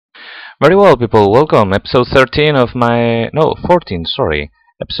Very well, people. Welcome. Episode 13 of my... No, 14, sorry.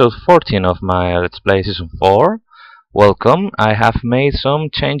 Episode 14 of my Let's Play Season 4. Welcome. I have made some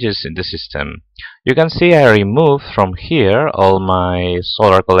changes in the system. You can see I removed from here all my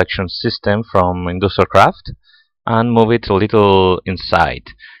solar collection system from Industrialcraft and move it a little inside.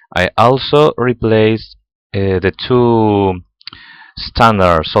 I also replaced the two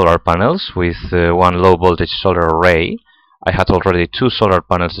standard solar panels with one low voltage solar array. I had already two solar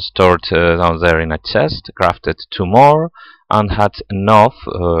panels stored down there in a chest, crafted two more, and had enough,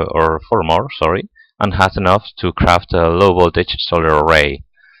 or four more, sorry, and had enough to craft a low voltage solar array.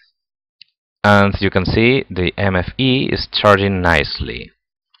 And you can see the MFE is charging nicely.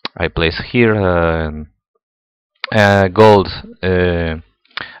 I place here a golden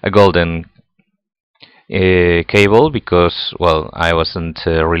cable because, well, I wasn't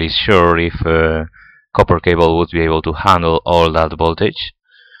really sure if copper cable would be able to handle all that voltage.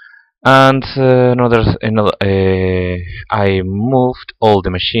 And I moved all the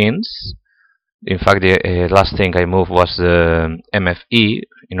machines. In fact, the last thing I moved was the MFE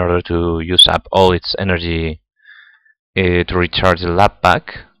in order to use up all its energy to recharge the lab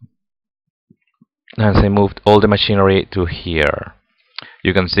pack. And I moved all the machinery to here.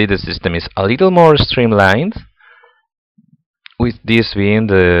 You can see the system is a little more streamlined, with this being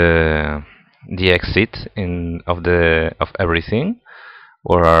the exit of everything.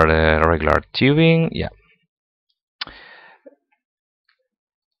 Or are the regular tubing? Yeah.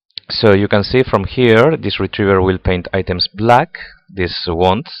 So you can see from here, this retriever will paint items black. This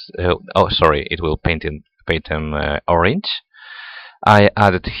won't. Oh, sorry, it will paint them orange. I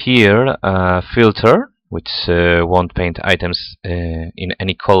added here a filter, which won't paint items in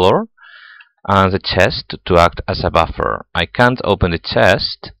any color, and the chest to act as a buffer. I can't open the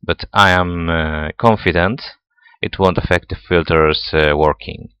chest, but I am confident it won't affect the filters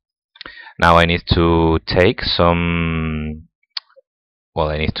working. Now I need to take some... Well,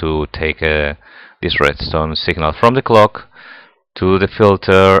 I need to take this redstone signal from the clock to the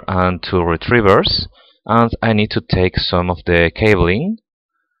filter and to retrievers, and I need to take some of the cabling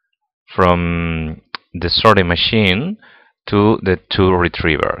from the sorting machine to the two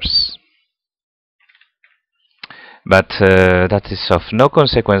retrievers. But that is of no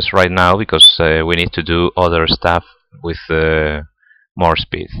consequence right now, because we need to do other stuff with more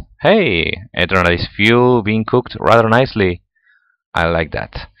speed. Hey, eternal is fuel being cooked rather nicely. I like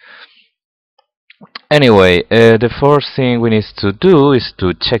that. Anyway, the first thing we need to do is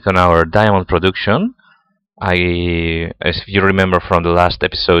to check on our diamond production. As you remember from the last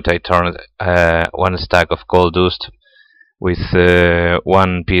episode, I turned one stack of gold dust with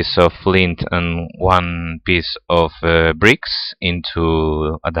one piece of flint and one piece of bricks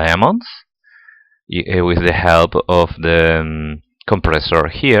into a diamond with the help of the compressor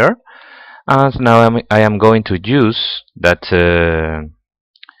here. And now I am going to use that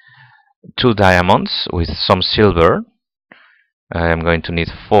two diamonds with some silver. I am going to need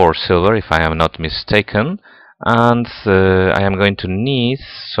 4 silver if I am not mistaken, and I am going to need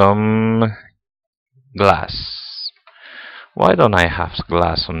some glass. Why don't I have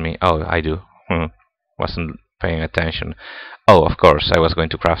glass on me? Oh, I do. Wasn't paying attention. Oh, of course, I was going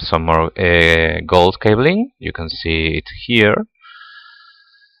to craft some more gold cabling. You can see it here.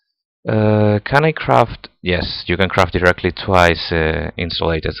 Can I craft? Yes, you can craft directly twice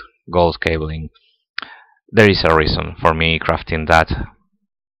insulated gold cabling. There is a reason for me crafting that,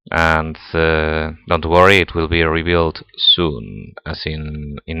 and don't worry, it will be revealed soon, as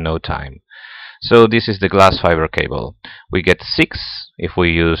in no time. So this is the glass fiber cable. We get 6 if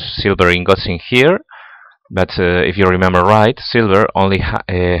we use silver ingots in here, but if you remember right, silver only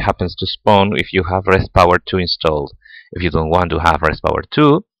happens to spawn if you have Rest Power 2 installed. If you don't want to have Rest Power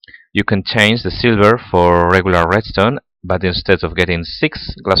 2, you can change the silver for regular redstone, but instead of getting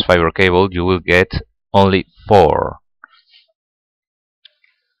 6 glass fiber cable, you will get only 4.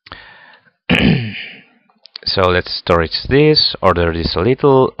 So let's storage this, order this a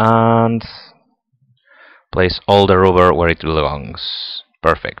little, and place all the rubber where it belongs.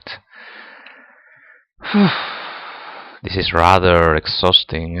 Perfect. This is rather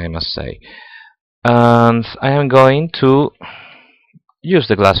exhausting, I must say. And I am going to use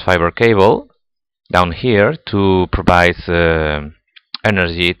the glass fiber cable down here to provide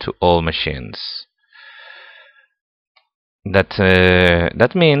energy to all machines.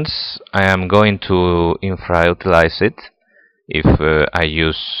 That means I am going to infrautilize it if I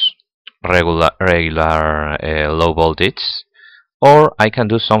use regular low voltage, or I can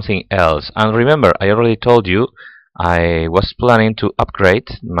do something else. And remember, I already told you I was planning to upgrade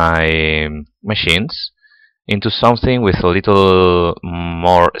my machines into something with a little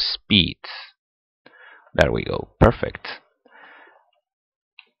more speed. There we go, perfect.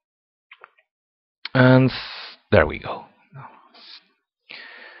 And there we go.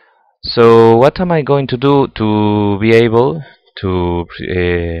 So what am I going to do to be able to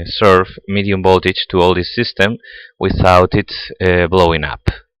serve medium voltage to all this system without it blowing up?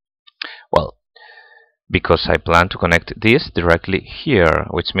 Well, because I plan to connect this directly here,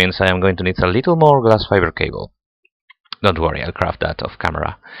 which means I am going to need a little more glass fiber cable. Don't worry, I'll craft that off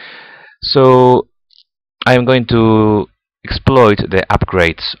camera. So I am going to exploit the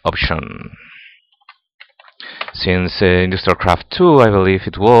upgrades option. Since Industrial Craft 2, I believe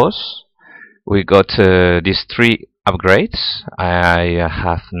it was, we got these 3 upgrades. I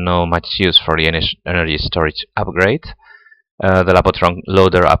have no much use for the energy storage upgrade. The Lapotron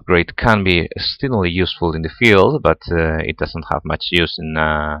loader upgrade can be extremely useful in the field, but it doesn't have much use in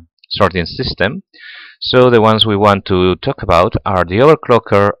a sorting system. So the ones we want to talk about are the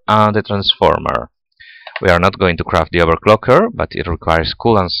overclocker and the transformer. We are not going to craft the overclocker, but it requires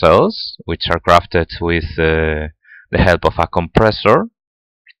coolant cells, which are crafted with the help of a compressor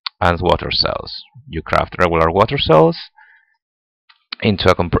and water cells. You craft regular water cells,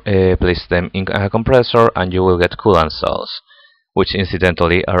 place them in a compressor, and you will get coolant cells, which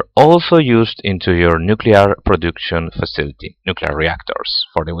incidentally are also used into your nuclear production facility, nuclear reactors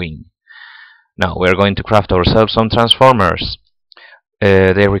for the win. Now we are going to craft ourselves some transformers.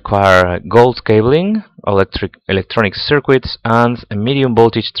 They require gold cabling, electronic circuits, and a medium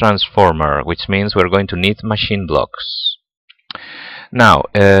voltage transformer, which means we're going to need machine blocks. Now,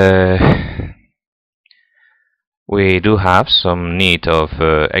 we do have some need of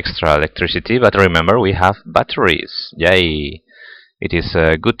extra electricity, but remember, we have batteries. Yay! It is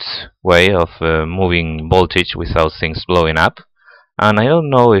a good way of moving voltage without things blowing up. And I don't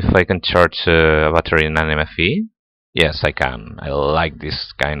know if I can charge a battery in an MFE. Yes, I can. I like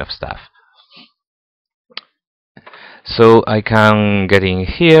this kind of stuff. So I can get in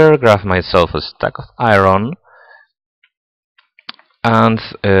here, grab myself a stack of iron, and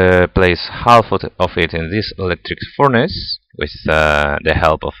place half of it in this electric furnace with the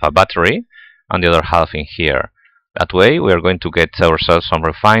help of a battery, and the other half in here. That way we are going to get ourselves some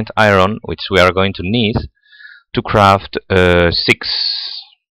refined iron, which we are going to need to craft 6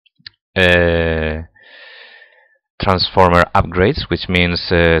 transformer upgrades, which means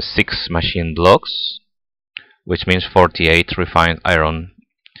 6 machine blocks, which means 48 refined iron,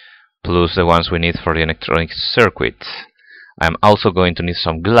 plus the ones we need for the electronic circuit. I'm also going to need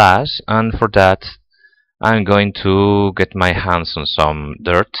some glass, and for that I'm going to get my hands on some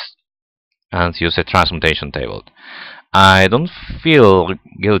dirt and use a transmutation table. I don't feel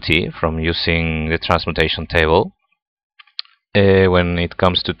guilty from using the transmutation table when it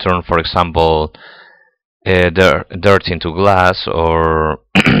comes to turn, for example, dirt into glass or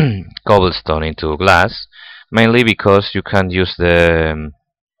cobblestone into glass, mainly because you can use the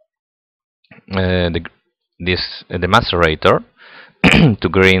macerator to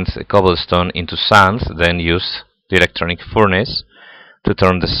grind cobblestone into sand, then use the electronic furnace to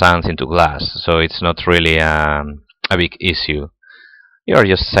turn the sand into glass. So it's not really a big issue. You are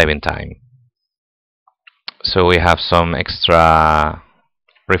just saving time. So we have some extra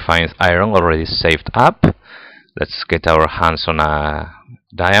refined iron already saved up. Let's get our hands on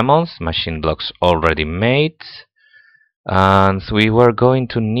diamonds, machine blocks already made. And we were going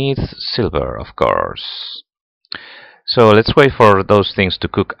to need silver, of course. So let's wait for those things to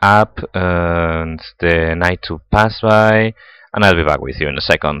cook up and the night to pass by, and I'll be back with you in a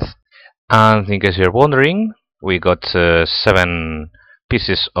second. And in case you're wondering, we got 7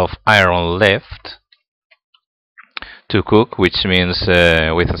 pieces of iron left to cook, which means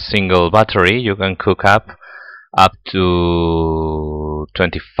with a single battery you can cook up to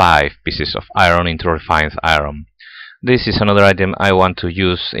 25 pieces of iron into refined iron. This is another item I want to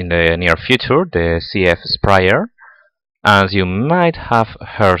use in the near future, the CF sprayer, as you might have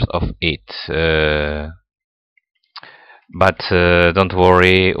heard of it. But don't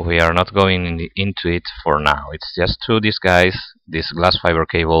worry, we are not going into it for now. It's just to disguise this glass fiber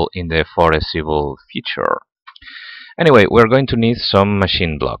cable in the foreseeable future. Anyway, we're going to need some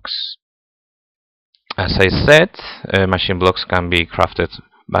machine blocks. As I said, machine blocks can be crafted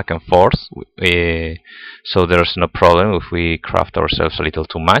back and forth, so there's no problem if we craft ourselves a little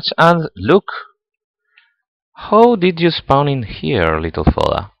too much. And look! How did you spawn in here, little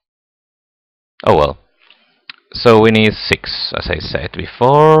fella? Oh well. So we need 6, as I said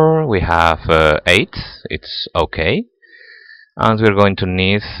before. We have 8, it's okay. And we're going to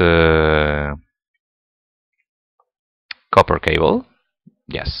need copper cable.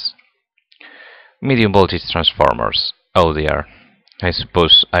 Yes. Medium voltage transformers. Oh dear. I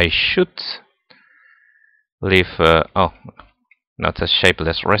suppose I should leave... oh, not a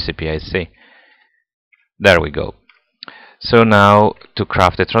shapeless recipe, I see. There we go. So now, to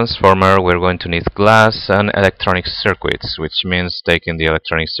craft the transformer, we're going to need glass and electronic circuits, which means taking the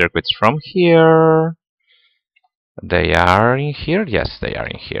electronic circuits from here. They are in here? Yes, they are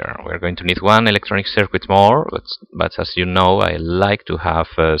in here. We're going to need one electronic circuit more, but as you know, I like to have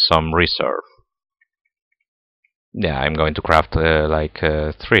some reserve. Yeah, I'm going to craft like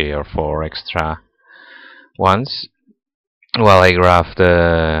 3 or 4 extra ones while I grab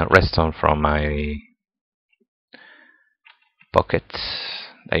the redstone from my pocket,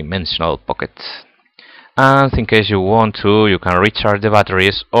 dimensional pocket. And in case you want to, you can recharge the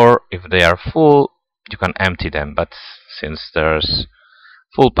batteries, or if they are full, you can empty them. But since there's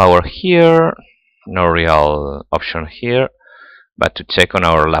full power here, no real option here, but to check on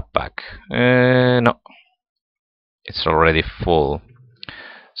our lab pack. No, it's already full,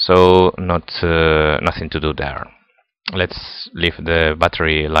 so nothing to do there. Let's leave the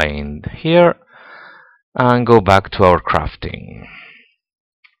battery lying here and go back to our crafting.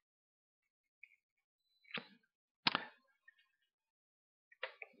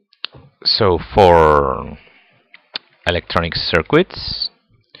 So for electronic circuits,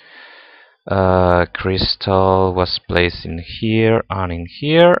 crystal was placed in here,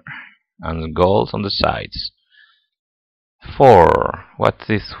 and gold on the sides. 4. What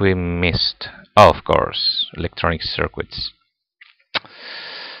did we missed? Oh, of course, electronic circuits.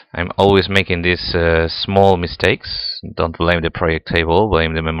 I'm always making these small mistakes. Don't blame the project table,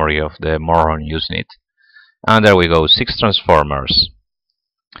 blame the memory of the moron using it. And there we go, 6 transformers.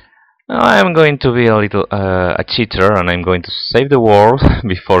 Now I'm going to be a little a cheater, and I'm going to save the world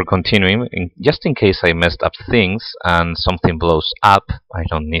before continuing, just in case I messed up things and something blows up. I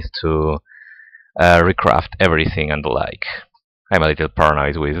don't need to recraft everything and the like. I'm a little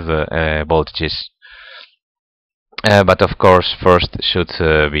paranoid with voltages. But of course, first should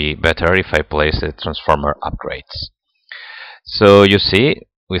be better if I place the transformer upgrades. So you see,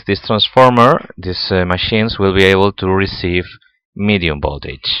 with this transformer, these machines will be able to receive medium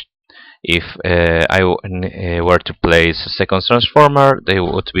voltage. If I were to place a second transformer, they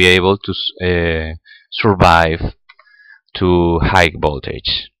would be able to survive to high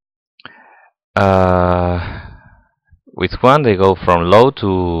voltage. With one, they go from low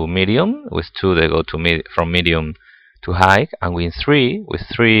to medium. With two, they go to from medium to high. And with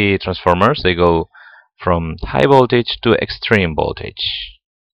three transformers, they go from high voltage to extreme voltage.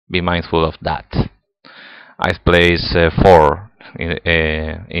 Be mindful of that. I've placed 4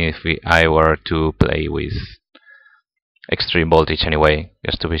 if I were to play with extreme voltage anyway,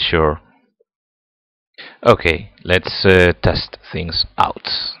 just to be sure. Okay, let's test things out.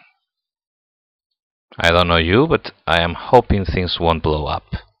 I don't know you, but I am hoping things won't blow up.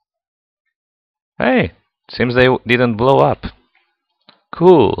 Hey, seems they didn't blow up.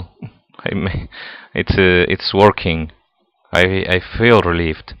 Cool. It's working. I feel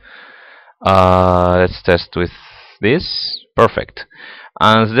relieved. Let's test with this. Perfect.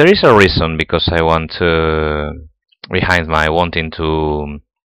 And there is a reason because I want behind my wanting to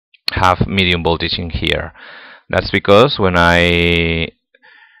have medium voltage in here. That's because when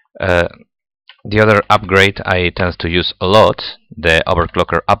the other upgrade I tend to use a lot, the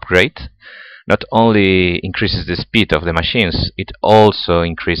overclocker upgrade, not only increases the speed of the machines, it also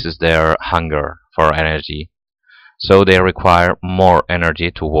increases their hunger for energy. So they require more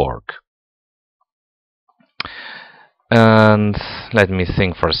energy to work. And let me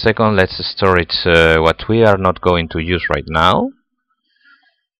think for a second. Let's store it what we are not going to use right now.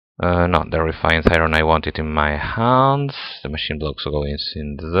 No, the refined iron, I want it in my hands. The machine blocks go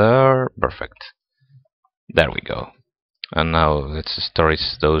in there. Perfect. There we go. And now let's store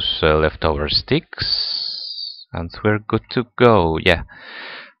those leftover sticks. And we're good to go. Yeah.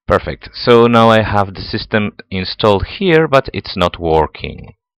 Perfect. So now I have the system installed here, but it's not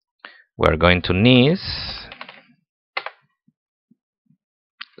working. We're going to need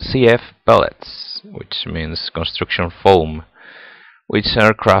CF pellets, which means construction foam, which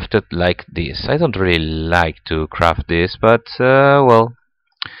are crafted like this. I don't really like to craft this, but well,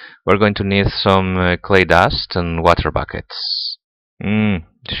 we're going to need some clay dust and water buckets.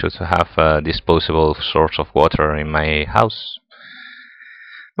 Should have a disposable source of water in my house.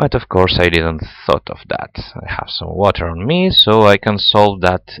 But of course I didn't thought of that. I have some water on me, so I can solve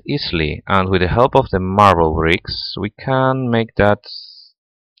that easily. And with the help of the marble bricks, we can make that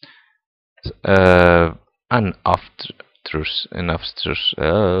an obstrus,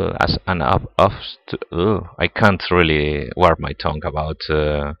 as an I can't really warp my tongue about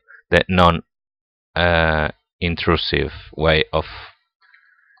the intrusive way of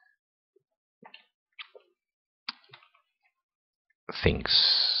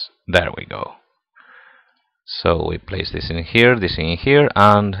things. There we go. So we place this in here,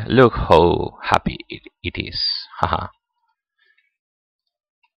 and look how happy it is. Haha.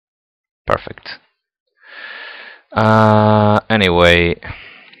 Perfect. Anyway,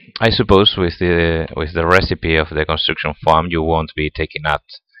 I suppose with the recipe of the construction farm you won't be taking up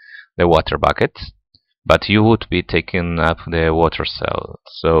the water bucket, but you would be taking up the water cell,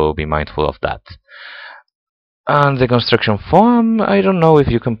 so be mindful of that. And the construction farm, I don't know if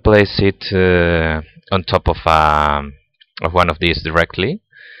you can place it on top of one of these directly,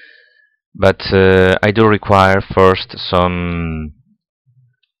 but I do require first some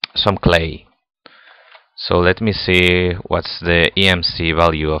clay. So let me see what's the EMC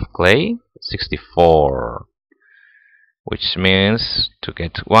value of clay. 64, which means to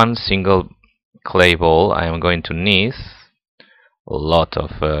get one single clay ball I am going to need a lot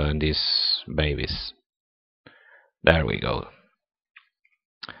of these babies. There we go.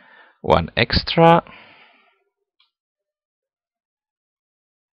 One extra.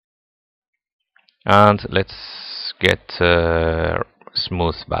 And let's get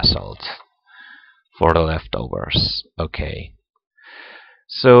smooth basalt for the leftovers. Okay.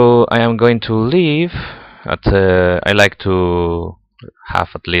 So I am going to leave at I like to have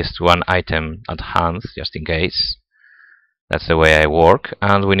at least one item at hand just in case. That's the way I work,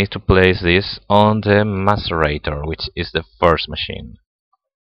 and we need to place this on the macerator, which is the first machine.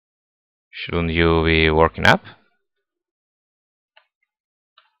 Shouldn't you be working up?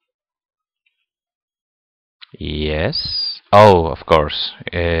 Yes. Oh, of course.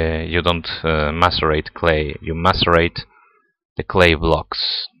 You don't macerate clay, you macerate the clay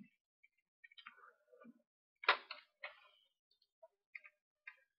blocks.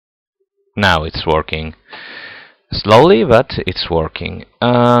 Now it's working. Slowly, but it's working.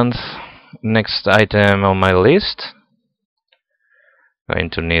 And next item on my list, I'm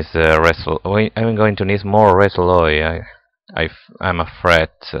going to need more resoloi. I'm afraid.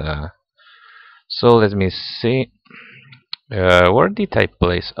 So let me see. Where did I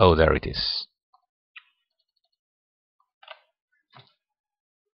place? Oh, there it is.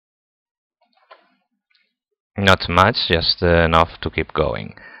 Not much, just enough to keep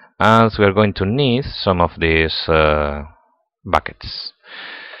going. And we're going to need some of these buckets.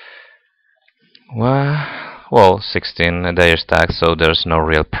 Well, 16 they stack, so there's no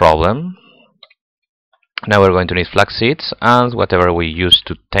real problem. Now we're going to need flax seeds and whatever we use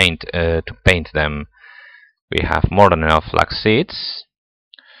to paint them. We have more than enough flax seeds.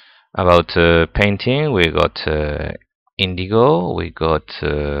 About painting, we got indigo, we got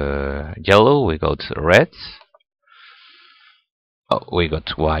yellow, we got red. Oh, we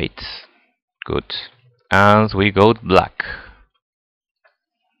got white. Good. And we got black.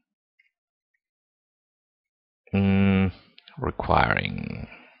 Requiring.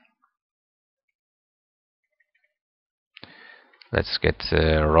 Let's get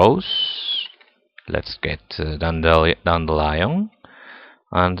rose. Let's get dandelion.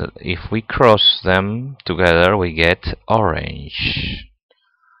 And if we cross them together, we get orange.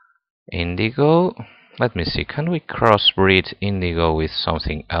 Indigo. Let me see. Can we crossbreed indigo with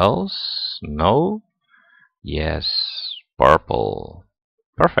something else? No. Yes. Purple.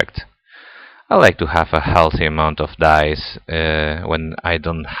 Perfect. I like to have a healthy amount of dyes when I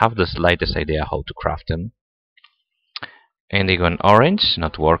don't have the slightest idea how to craft them. Indigo and orange,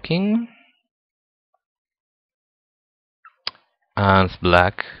 not working. And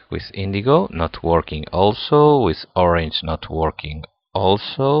black with indigo, not working also. With orange, not working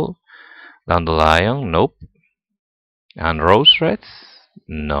also. Dandelion, nope. And rose red?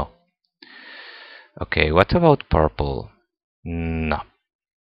 No. Okay, what about purple? No.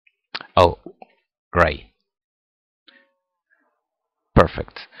 Oh, gray.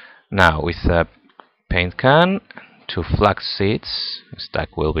 Perfect. Now with a paint can, 2 flax seeds, a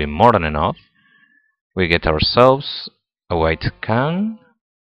stack will be more than enough. We get ourselves a white can.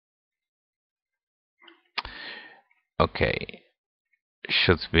 Okay,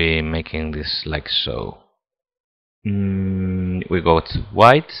 should be making this like so. We got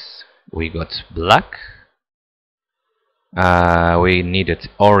white, we got black, we needed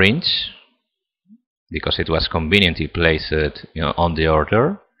orange because it was conveniently placed on the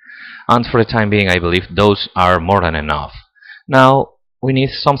order, and for the time being I believe those are more than enough. Now we need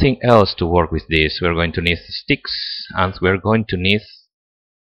something else to work with this. We're going to need sticks and we're going to need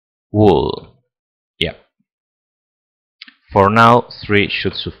wool. Yeah. For now 3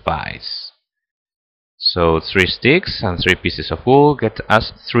 should suffice. So 3 sticks and 3 pieces of wool get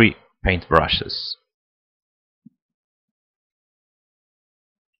us 3 paintbrushes.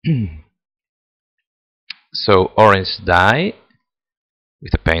 So orange dye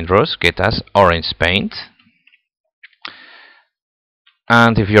with a paintbrush get us orange paint.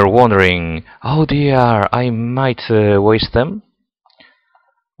 And if you're wondering, oh dear, I might waste them,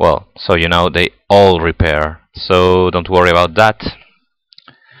 well, so you know they all repair, so don't worry about that.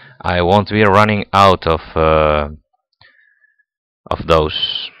 I won't be running out of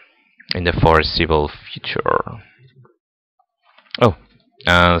those in the foreseeable future. Oh,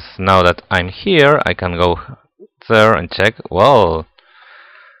 and now that I'm here, I can go there and check. Well,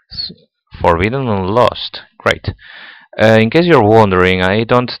 forbidden and lost. Great. In case you're wondering, I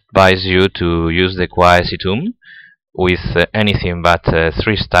don't advise you to use the quasi-tomb with anything but 3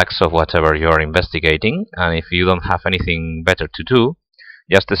 stacks of whatever you're investigating, and if you don't have anything better to do,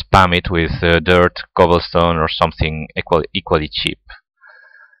 just spam it with dirt, cobblestone, or something equally cheap.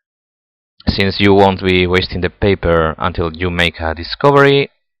 Since you won't be wasting the paper until you make a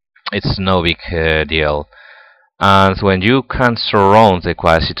discovery, it's no big deal. And when you can surround the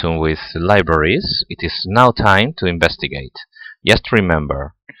quasi-tomb with libraries, it is now time to investigate. Just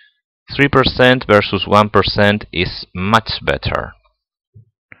remember, 3% versus 1% is much better,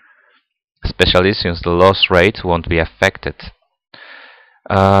 especially since the loss rate won't be affected.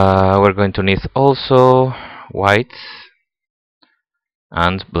 We're going to need also white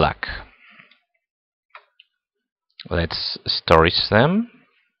and black. Let's storage them.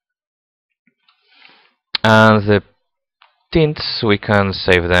 And the tints, we can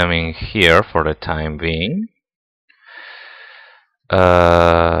save them in here for the time being.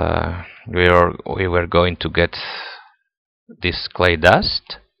 We were going to get this clay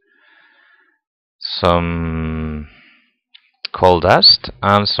dust, some coal dust,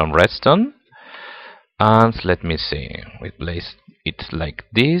 and some redstone. And let me see, we place it like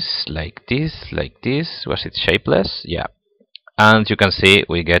this, like this, like this. Was it shapeless? Yeah. And you can see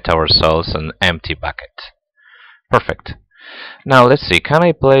we get ourselves an empty bucket. Perfect. Now let's see, can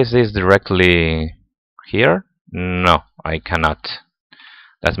I place this directly here? No, I cannot.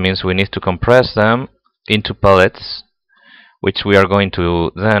 That means we need to compress them into pellets, which we are going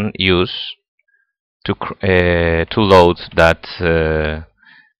to then use to load that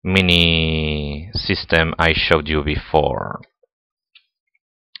mini system I showed you before.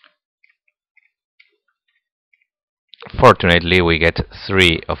 Fortunately, we get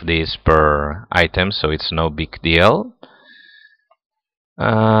 3 of these per item, so it's no big deal.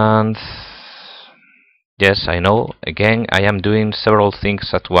 And yes, I know, again, I am doing several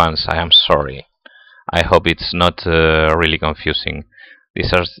things at once. I am sorry. I hope it's not really confusing.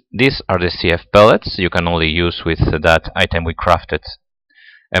 These are the CF pellets you can only use with that item we crafted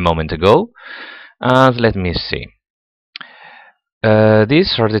a moment ago. And let me see.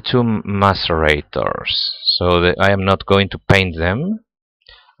 These are the 2 macerators. So I am not going to paint them.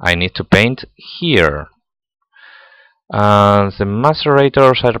 I need to paint here. And the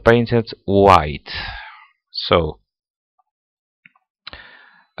macerators are painted white. So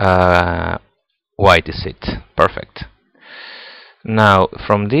white is it. Perfect. Now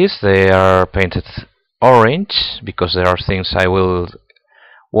from this they are painted orange, because there are things I will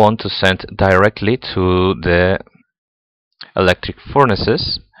want to send directly to the electric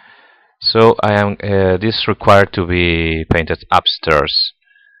furnaces. So I am this required to be painted upstairs.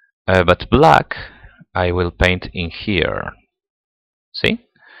 But black I will paint in here. See?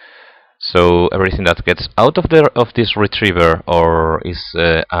 So everything that gets out of this retriever or is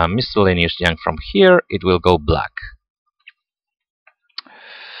a miscellaneous junk from here, it will go black.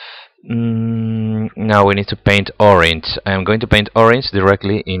 Now we need to paint orange. I am going to paint orange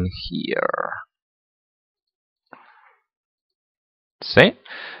directly in here. See?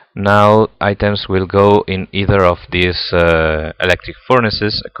 Now items will go in either of these electric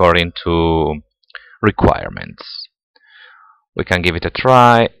furnaces according to requirements. We can give it a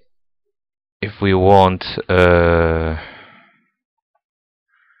try. If we want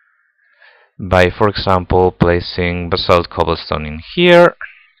by, for example, placing basalt cobblestone in here,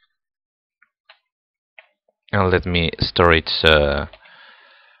 and let me storage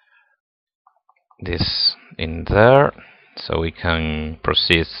this in there so we can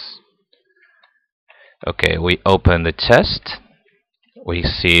proceed. Okay, we open the chest, we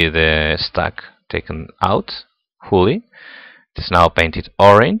see the stack taken out fully. It is now painted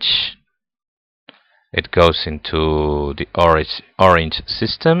orange. It goes into the orange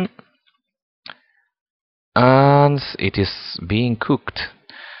system, and it is being cooked.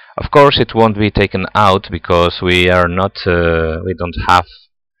 Of course, it won't be taken out because we are not, we don't have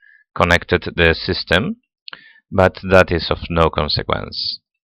connected the system, but that is of no consequence.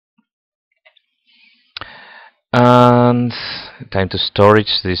 And time to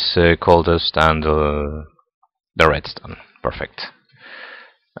storage this coal dust and the redstone. Perfect.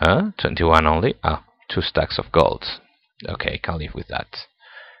 21 only. 2 stacks of gold. Okay, can live with that.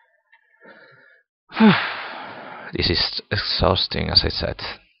 This is exhausting, as I said.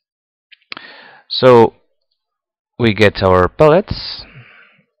 So we get our pellets,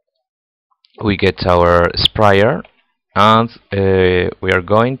 we get our sprayer, and we are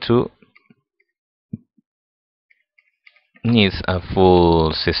going to need a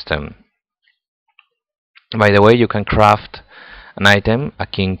full system. By the way, you can craft an item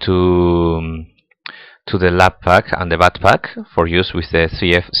akin to the lab pack and the bat pack for use with the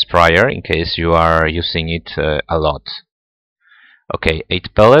 3F sprayer in case you are using it a lot. Okay,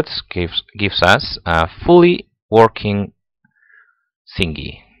 8 pellets gives us a fully working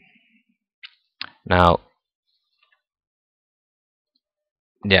thingy. Now,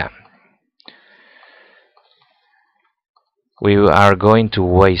 yeah, we are going to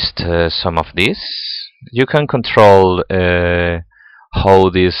waste some of this. You can control how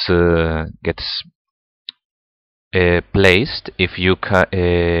this gets placed if you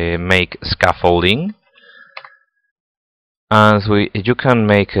make scaffolding. And you can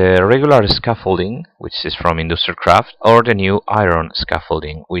make a regular scaffolding, which is from Industrial Craft, or the new iron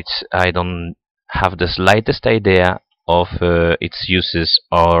scaffolding, which I don't have the slightest idea of its uses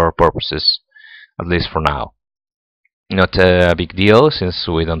or purposes, at least for now. Not a big deal, since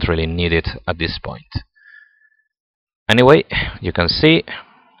we don't really need it at this point. Anyway, you can see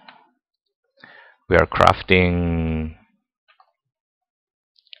we are crafting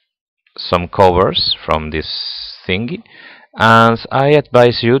some covers from this thingy, and I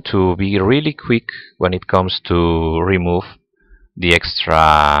advise you to be really quick when it comes to remove the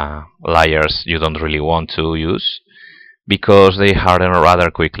extra layers you don't really want to use, because they harden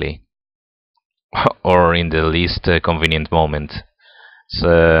rather quickly or in the least convenient moment. It's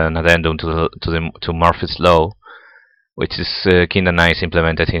an addendum to Murphy's law, which is kinda nice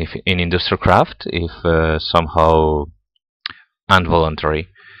implemented in Industrial Craft, if somehow involuntary.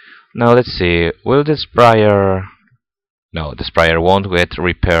 Now let's see, will the sprayer... No, the sprayer won't get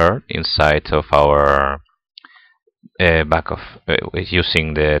repaired inside of our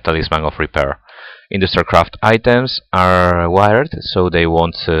using the talisman of repair. Industrial Craft items are wired so they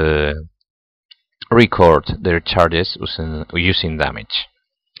won't record their charges using damage.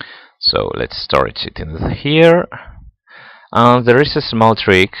 So let's storage it in here. And there is a small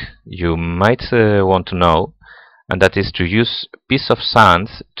trick you might want to know, and that is to use a piece of sand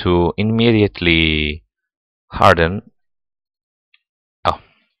to immediately harden. Oh,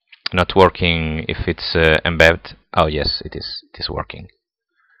 not working if it's embedded. Oh yes, it is working.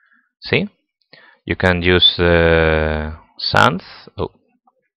 See? You can use sand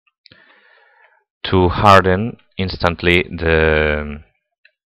to harden instantly the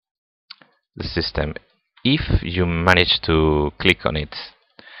system, if you manage to click on it,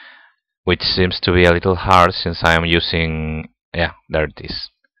 which seems to be a little hard since I am using... yeah, there it is.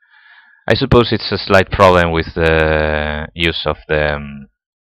 I suppose it's a slight problem with the use of the...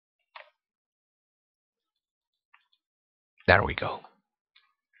 there we go.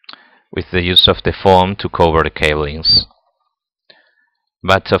 With the use of the foam to cover the cablings.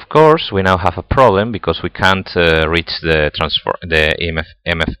 But of course we now have a problem because we can't reach the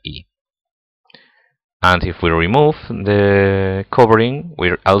MFE. And if we remove the covering,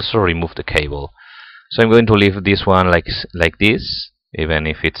 we also remove the cable. So I'm going to leave this one like this, even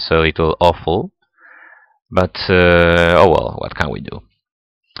if it's a little awful. But oh well, what can we do?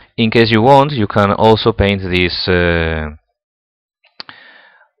 In case you want, you can also paint these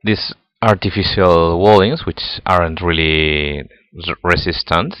artificial wallings, which aren't really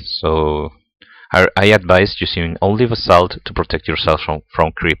resistant. So I advise using only basalt to protect yourself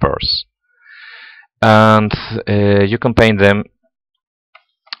from creepers. And you can paint them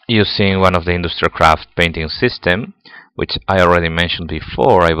using one of the Industrial Craft painting system, which I already mentioned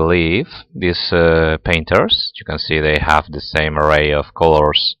before, I believe. These painters, you can see they have the same array of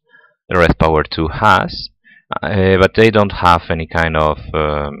colors the Red Power 2 has, but they don't have any kind of...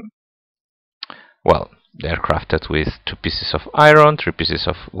 well, they're crafted with 2 pieces of iron, 3 pieces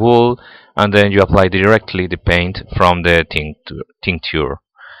of wool, and then you apply directly the paint from the tincture.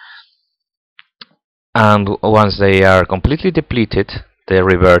 And once they are completely depleted, they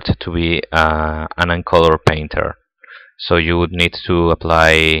revert to be an uncolored painter. So you would need to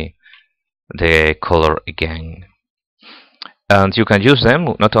apply the color again. And you can use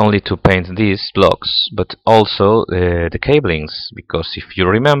them not only to paint these blocks, but also the cablings, because if you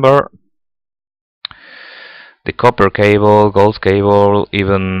remember, The copper cable, gold cable,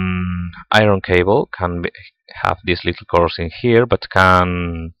 even iron cable have these little cores in here, but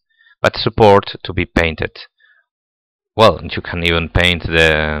support to be painted. Well, you can even paint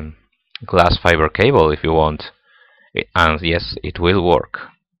the glass fiber cable if you want, and yes, it will work.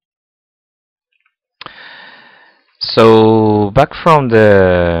 So back from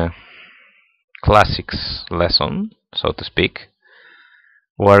the classics lesson, so to speak,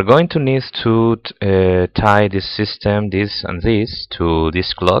 we're going to need to tie this system, this and this, to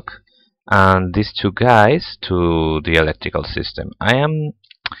this clock, and these two guys to the electrical system. I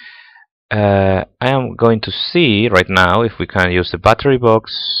am going to see right now if we can use the battery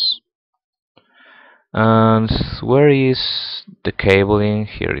box. And where is the cabling?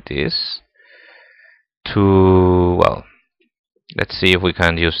 Here it is. Well, let's see if we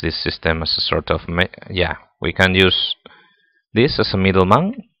can use this system as a sort of yeah, we can use this as a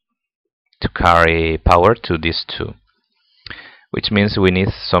middleman to carry power to these two, which means we need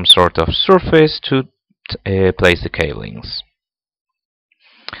some sort of surface to place the cablings.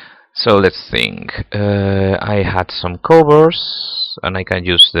 So let's think. I had some covers, and I can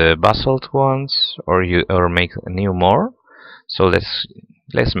use the basalt ones, or make new more. So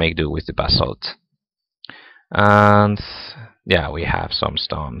let's make do with the basalt. And yeah, we have some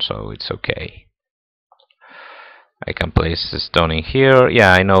stone, so it's okay. I can place the stone in here.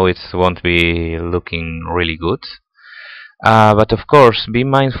 Yeah, I know it won't be looking really good, but of course, be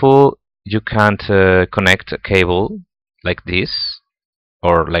mindful. You can't connect a cable like this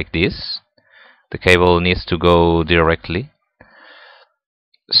or like this. The cable needs to go directly.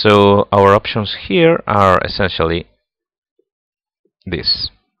 So our options here are essentially this.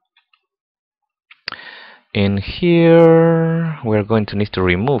 In here, we're going to need to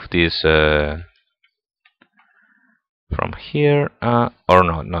remove this from here, or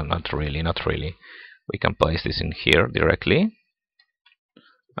no, not really, not really. We can place this in here directly.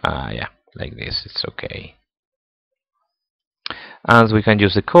 Yeah, like this, it's okay. And we can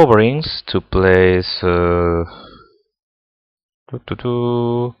use the coverings to place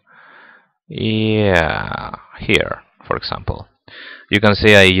yeah, here, for example. You can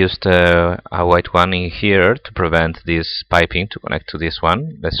see I used a white one in here to prevent this piping to connect to this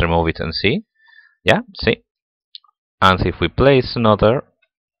one. Let's remove it and see. Yeah, see? And if we place another,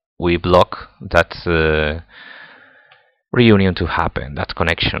 we block that reunion to happen, that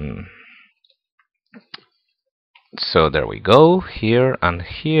connection. So there we go, here and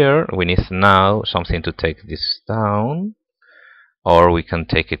here. We need now something to take this down, or we can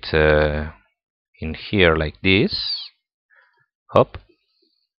take it in here like this. Hop.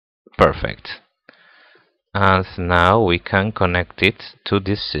 Perfect. And now we can connect it to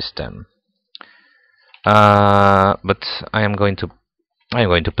this system. But I'm going to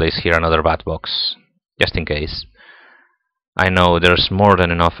place here another bat box, just in case. I know there's more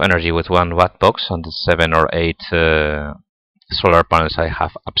than enough energy with one watt box on the 7 or 8 solar panels I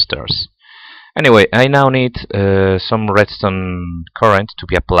have upstairs. Anyway, I now need some redstone current to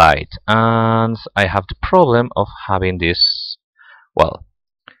be applied, and I have the problem of having this, well,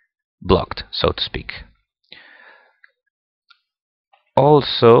 blocked, so to speak.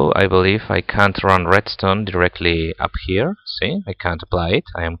 Also, I believe I can't run redstone directly up here. See, I can't apply it.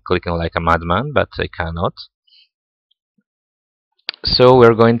 I am clicking like a madman, but I cannot. So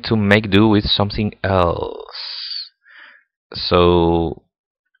we're going to make do with something else. So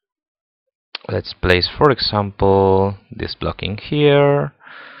let's place, for example, this block in here,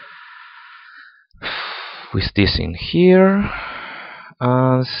 with this in here,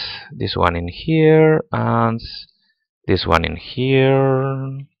 and this one in here, and this one in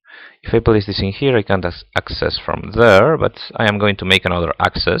here. If I place this in here, I can't access from there, but I am going to make another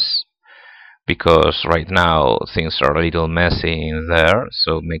access, because right now things are a little messy in there.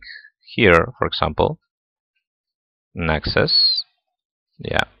 So make here, for example, an access.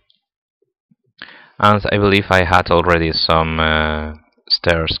 Yeah. And I believe I had already some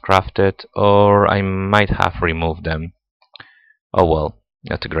stairs crafted, or I might have removed them. Oh well,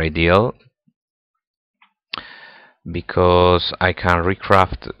 not a great deal, because I can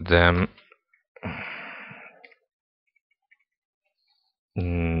recraft them.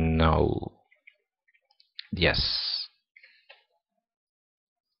 No. Yes.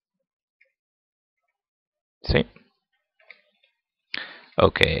 See?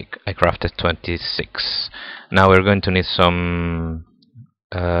 Okay, I crafted 26. Now we're going to need some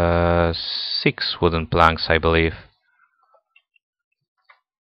 6 wooden planks, I believe.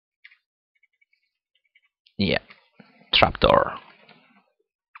 Yeah, trapdoor.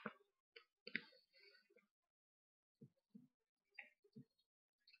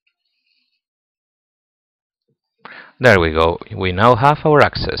 There we go. We now have our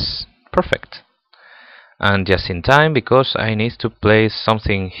access. Perfect. And just in time, because I need to place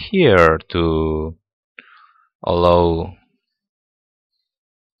something here to allow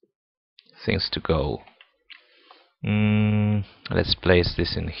things to go. Let's place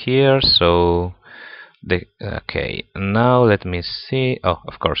this in here. So okay, now let me see. Oh,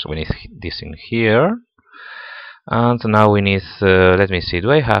 of course we need this in here. And now we need, let me see,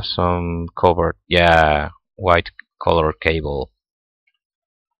 do I have some covered? Yeah, white color cable.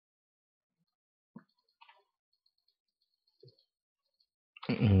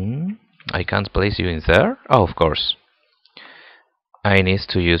 I can't place you in there? Oh, of course. I need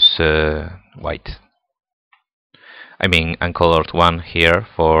to use white. I mean uncolored one here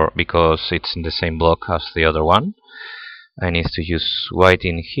because it's in the same block as the other one. I need to use white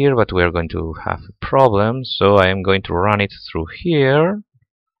in here, but we're going to have a problem, so I am going to run it through here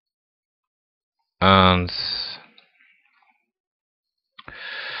and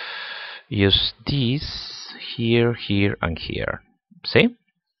use this here, here, and here. See?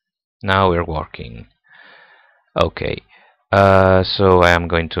 Now we're working. Okay, so I am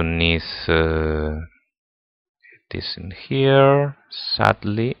going to need this in here,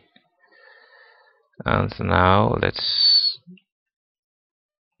 sadly. And now let's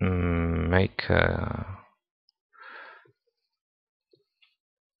make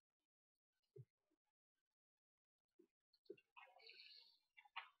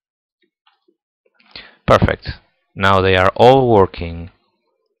perfect. Now they are all working.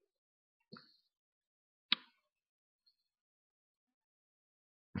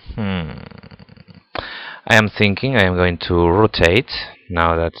 I am thinking I am going to rotate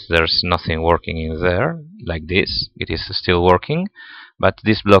now that there's nothing working in there like this. It is still working, but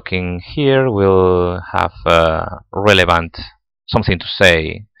this blocking here will have relevant something to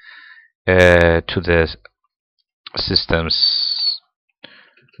say to the systems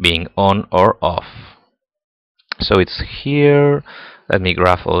being on or off. So it's here. Let me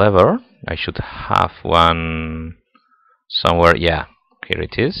graph a lever. I should have one somewhere. Yeah, here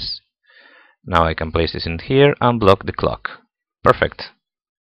it is. Now I can place this in here and block the clock. Perfect.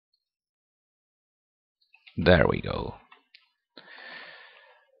 There we go.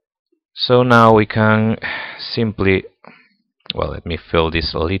 So now we can simply, well, let me fill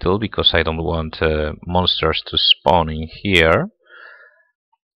this a little because I don't want monsters to spawn in here,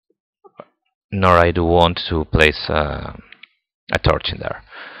 nor I do want to place a torch in there.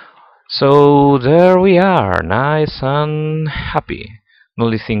 So there we are, nice and happy. The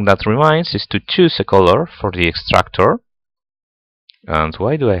only thing that remains is to choose a color for the extractor. And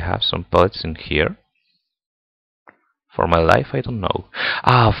why do I have some pellets in here? For my life, I don't know.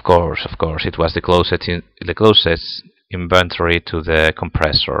 Ah, of course, it was the closest inventory to the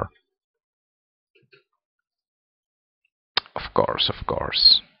compressor. Of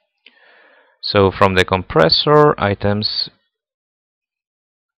course. So from the compressor, items,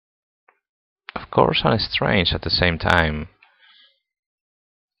 of course, and strange at the same time.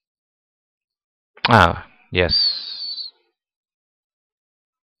 Ah, yes.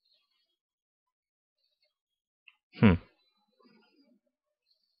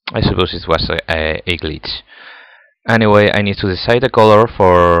 I suppose it was a glitch. Anyway, I need to decide a color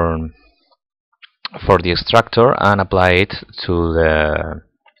for the extractor and apply it to the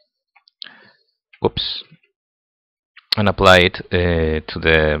to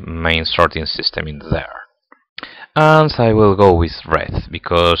the main sorting system in there. And I will go with red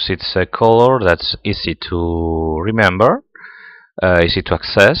because it's a color that's easy to remember, easy to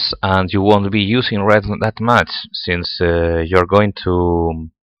access, and you won't be using red that much since you're going to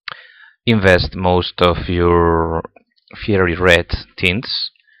invest most of your fiery red tints.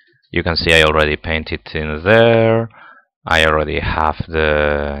 You can see I already painted in there. I already have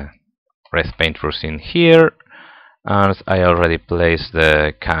the red paintbrush in here, and I already placed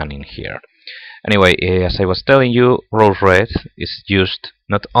the can in here. Anyway, as I was telling you, rose red is used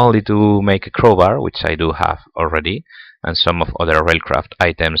not only to make a crowbar, which I do have already, and some of other railcraft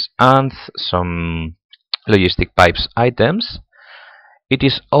items and some logistic pipes items. It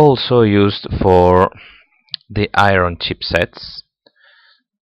is also used for the iron chipsets.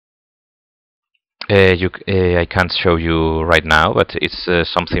 I can't show you right now, but it's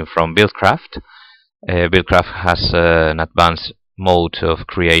something from Buildcraft. Buildcraft has an advanced mode of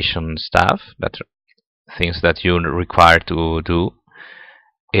creation stuff, that things that you require to do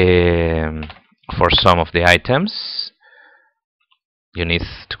for some of the items. You need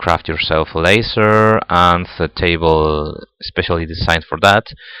to craft yourself a laser and a table specially designed for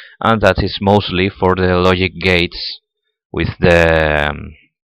that, and that is mostly for the logic gates with the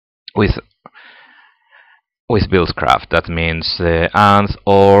with buildcraft. That means and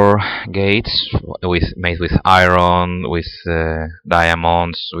or gates made with iron, with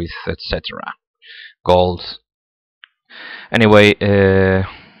diamonds, with etc. Gold. Anyway,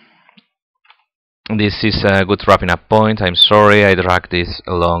 this is a good wrapping up point. I'm sorry I dragged this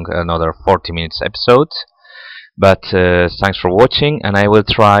along another 40 minutes episode, but thanks for watching, and I will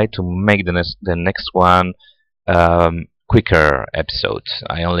try to make the next one quicker episode.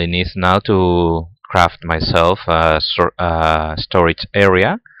 I only need now to craft myself a storage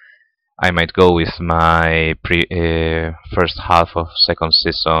area. I might go with my first half of second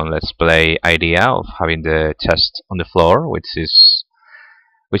season let's play idea of having the chest on the floor,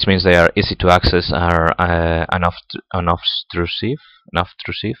 which means they are easy to access, are unobtrusive.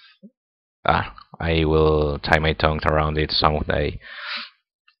 Unobtrusive. I will tie my tongue around it someday.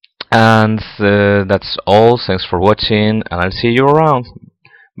 And that's all. Thanks for watching, and I'll see you around.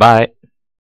 Bye.